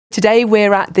Today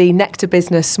we're at the Nectar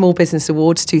Business Small Business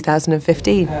Awards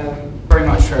 2015. Very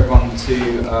much for everyone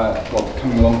to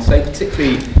coming along today,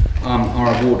 particularly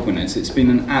our award winners. It's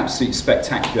been an absolute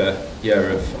spectacular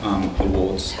year of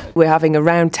awards. We're having a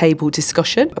round-table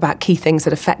discussion about key things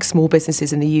that affect small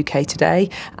businesses in the UK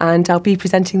today, and I'll be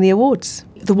presenting the awards.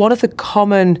 One of the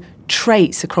common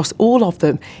traits across all of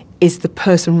them is the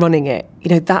person running it,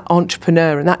 that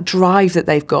entrepreneur and that drive that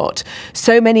they've got.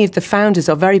 So many of the founders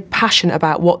are very passionate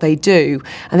about what they do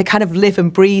and they kind of live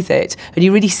and breathe it, and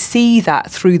you really see that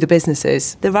through the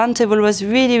businesses. The roundtable was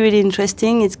really, really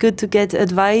interesting. It's good to get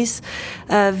advice.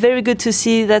 Very good to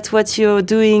see that what you're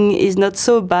doing is not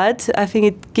so bad. I think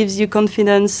it gives you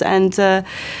confidence, and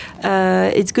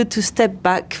it's good to step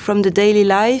back from the daily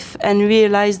life and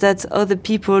realize that other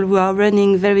people who are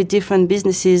running very different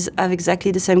businesses have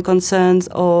exactly the same concerns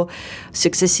or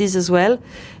successes as well.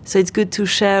 So it's good to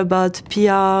share about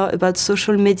PR, about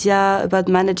social media, about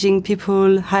managing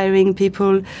people, hiring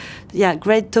people. Yeah,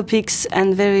 great topics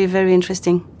and very, very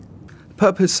interesting. The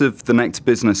purpose of the Nectar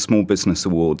Business Small Business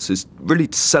Awards is really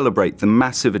to celebrate the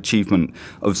massive achievement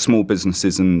of small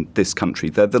businesses in this country.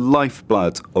 They're the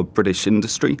lifeblood of British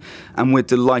industry, and we're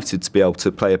delighted to be able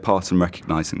to play a part in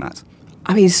recognising that.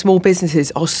 I mean, small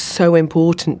businesses are so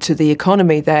important to the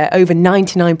economy. They're over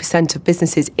 99% of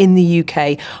businesses in the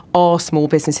UK are small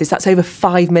businesses. That's over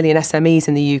 5 million SMEs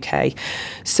in the UK.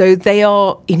 So they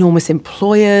are enormous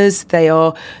employers.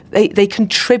 They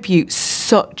contribute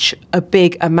such a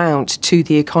big amount to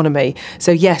the economy.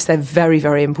 So yes, they're very,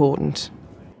 very important.